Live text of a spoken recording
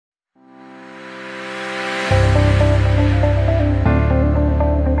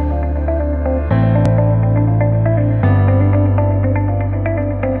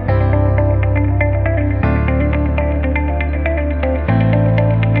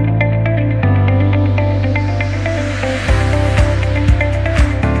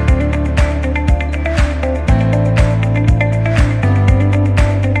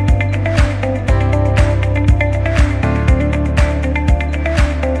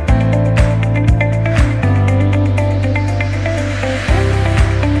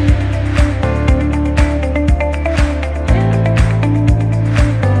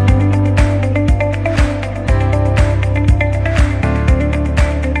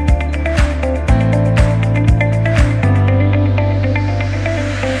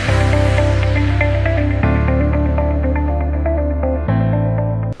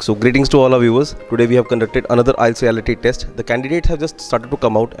So greetings to all our viewers. Today we have conducted another IELTS reality test. The candidates have just started to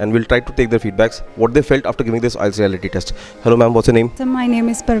come out and we'll try to take their feedbacks, what they felt after giving this IELTS reality test. Hello ma'am, what's your name? So my name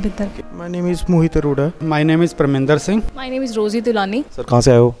is Parvinder. My name is Mohit Arora. My name is Parminder Singh. My name is Rosie Tulani. Sir, कहाँ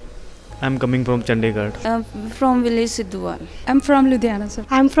से आए हो? I'm coming from Chandigarh. From village Sidhuwal. I'm from Ludhiana, sir.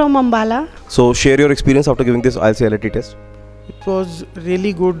 I'm from Ambala. So share your experience after giving this IELTS reality test. It was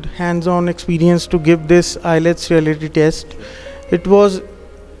really good hands-on experience to give this IELTS reality test. It was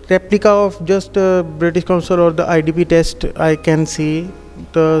replica of just a British Council or the IDP test, I can say.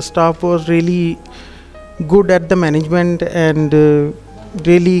 The staff was really good at the management and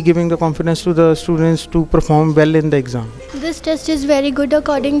really giving the confidence to the students to perform well in the exam. This test is very good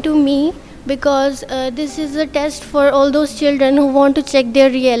according to me because this is a test for all those children who want to check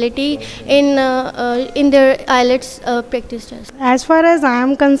their reality in their IELTS practice test. As far as I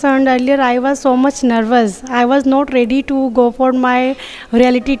am concerned, earlier I was so much nervous. I was not ready to go for my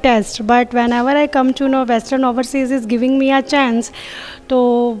reality test. But whenever I come to know Western Overseas is giving me a chance,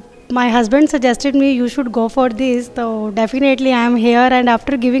 so my husband suggested me you should go for this. So definitely I am here, and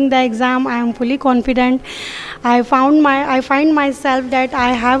after giving the exam I am fully confident. I find myself that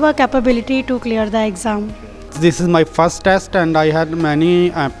I have a capability to clear the exam. This is my first test and I had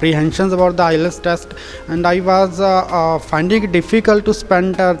many apprehensions about the IELTS test, and I was finding it difficult to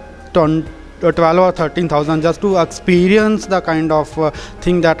spend 12 or 13,000 just to experience the kind of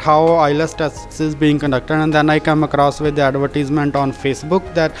thing that how IELTS test is being conducted. And then I come across with the advertisement on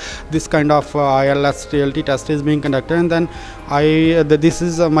Facebook that this kind of IELTS reality test is being conducted, and then this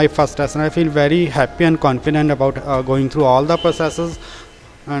is my first test, and I feel very happy and confident about going through all the processes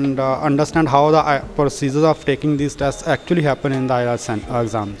and understand how the procedures of taking these tests actually happen in the IELTS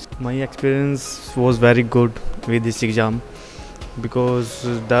exams. My experience was very good with this exam, because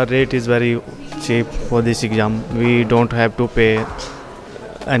the rate is very cheap for this exam. We don't have to pay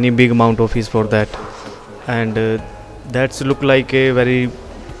any big amount of fees for that, and that's look like a very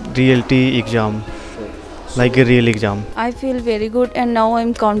reality exam, like a real exam. I feel very good, and now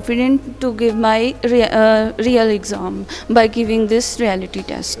I'm confident to give my real exam by giving this reality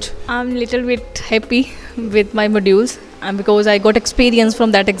test. I'm a little bit happy with my modules, and because I got experience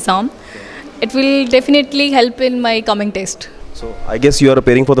from that exam, it will definitely help in my coming test. So I guess you are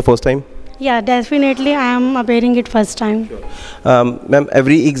appearing for the first time? Yeah, definitely I am appearing it first time. Sure. Ma'am,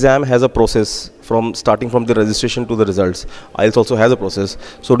 every exam has a process from starting from the registration to the results. IELTS also has a process.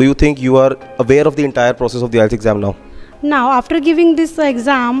 So do you think you are aware of the entire process of the IELTS exam now? Now, after giving this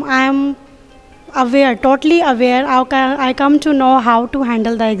exam, I am aware, totally aware. I come to know how to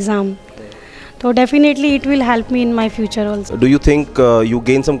handle the exam. So definitely it will help me in my future also. Do you think you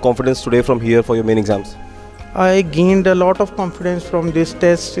gain some confidence today from here for your main exams? I gained a lot of confidence from this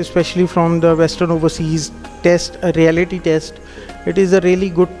test, especially from the Western Overseas test, a reality test. It is a really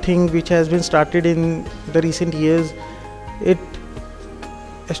good thing which has been started in the recent years. It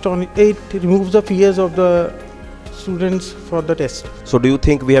removes the fears of the students for the test. So do you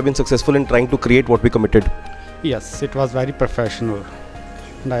think we have been successful in trying to create what we committed? Yes, it was very professional,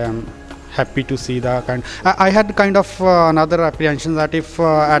 and I am happy to see the kind. I had kind of another apprehension that if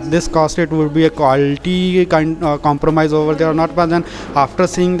at this cost it would be a quality compromise over there or not, but then after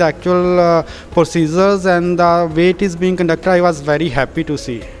seeing the actual procedures and the way it is being conducted, I was very happy to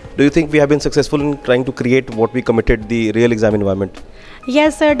see. Do you think we have been successful in trying to create what we committed, the real exam environment?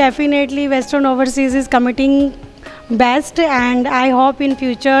 Yes sir, definitely Western Overseas is committing best, and I hope in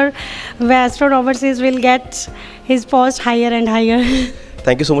future Western Overseas will get his post higher and higher.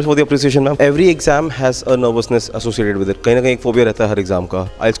 Thank you so much for the appreciation, ma'am. Every exam has a nervousness associated with it. कहीं ना कहीं एक phobia रहता है हर exam का.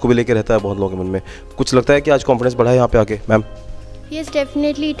 IELTS को भी लेके रहता है बहुत लोगों के मन में. कुछ लगता है कि आज कॉन्फिडेंस बढ़ा है यहाँ पे आके, ma'am? Yes,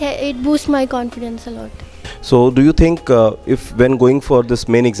 definitely it boosts my confidence a lot. So, do you think if when going for this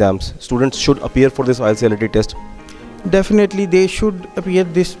main exams, students should appear for this IELTS reality test? Definitely they should appear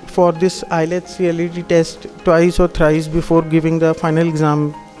for this IELTS reality test twice or thrice before giving the final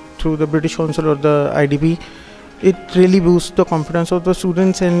exam through the British Council or the IDP. It really boosts the confidence of the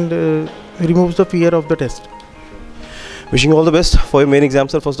students and removes the fear of the test. Wishing you all the best for your main exam,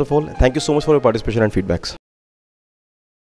 sir, first of all. Thank you so much for your participation and feedbacks.